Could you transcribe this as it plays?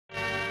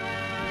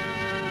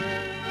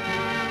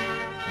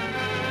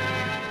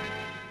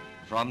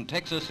From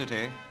Texas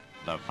City,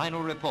 the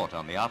final report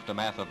on the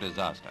aftermath of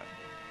disaster.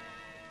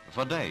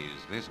 For days,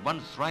 this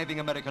once thriving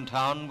American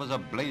town was a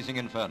blazing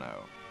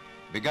inferno,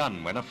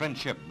 begun when a French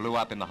ship blew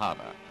up in the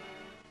harbor.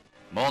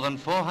 More than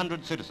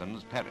 400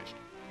 citizens perished.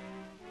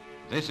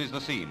 This is the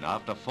scene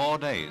after 4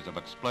 days of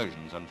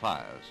explosions and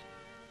fires.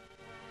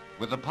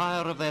 With the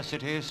pyre of their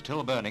city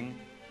still burning,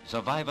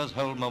 survivors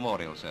hold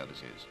memorial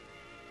services.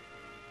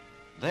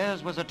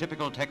 Theirs was a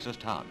typical Texas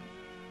town,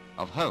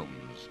 of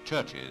homes,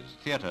 churches,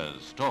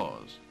 theaters,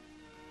 stores.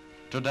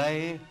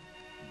 Today,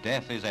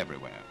 death is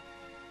everywhere.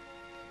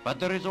 But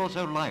there is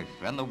also life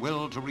and the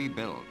will to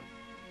rebuild.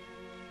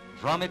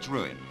 From its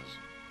ruins,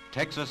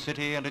 Texas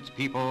City and its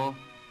people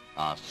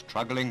are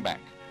struggling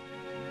back.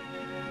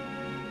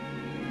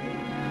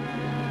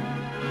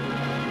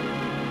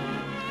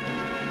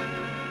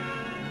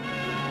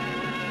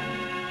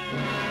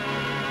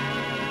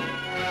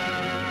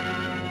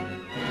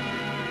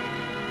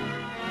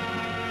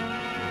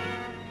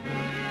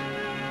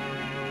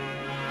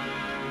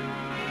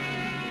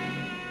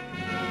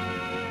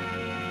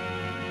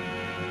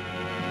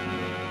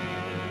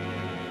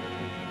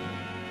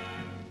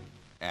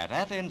 At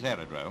Athens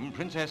aerodrome,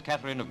 Princess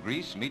Catherine of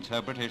Greece meets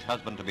her British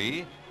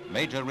husband-to-be,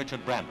 Major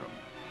Richard Brandram.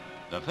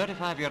 The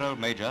 35-year-old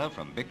major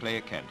from Bickley,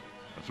 Kent,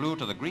 flew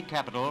to the Greek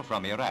capital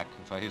from Iraq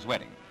for his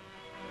wedding.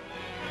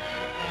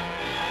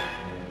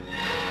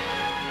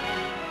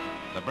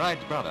 The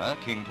bride's brother,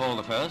 King Paul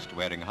I,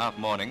 wearing half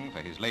mourning for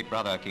his late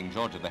brother, King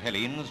George of the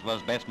Hellenes,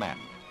 was best man.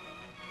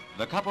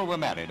 The couple were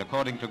married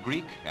according to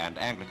Greek and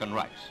Anglican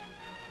rites.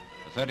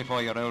 The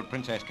 34-year-old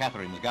Princess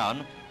Catherine's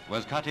gown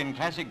was cut in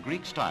classic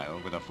Greek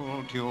style with a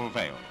full tulle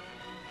veil.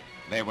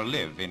 They will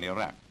live in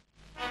Iraq.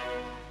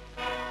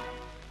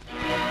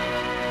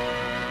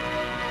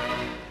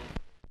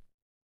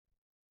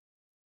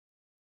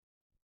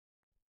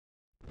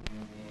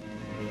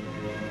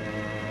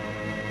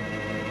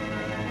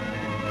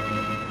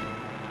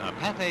 A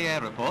Pathé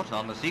Air report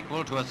on the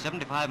sequel to a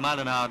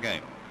 75-mile-an-hour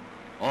gale.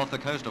 Off the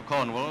coast of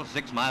Cornwall,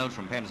 6 miles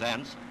from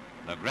Penzance,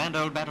 the grand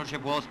old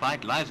battleship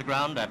Warspite lies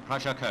aground at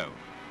Prussia Cove.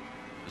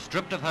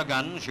 Stripped of her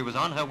guns, she was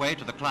on her way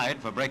to the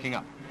Clyde for breaking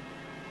up.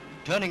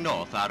 Turning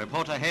north, our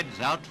reporter heads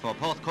out for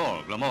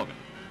Porthcawl, Glamorgan.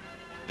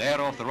 There,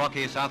 off the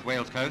rocky South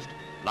Wales coast,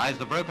 lies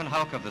the broken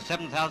hulk of the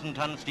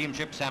 7,000-ton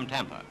steamship Sam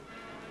Tampa.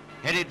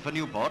 Headed for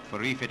Newport for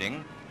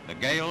refitting, the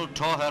gale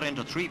tore her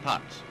into 3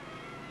 parts.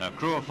 Her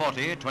crew of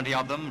 40, 20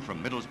 of them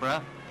from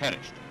Middlesbrough,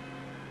 perished.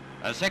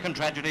 A second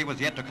tragedy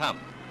was yet to come.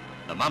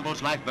 The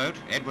Mumbles lifeboat,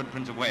 Edward,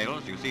 Prince of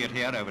Wales, you see it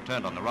here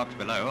overturned on the rocks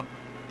below,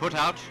 put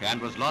out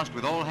and was lost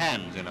with all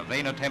hands in a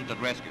vain attempt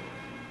at rescue.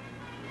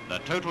 The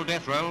total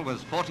death roll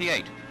was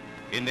 48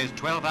 in this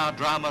 12-hour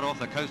drama off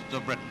the coasts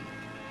of Britain.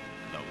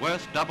 The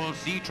worst double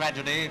sea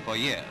tragedy for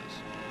years.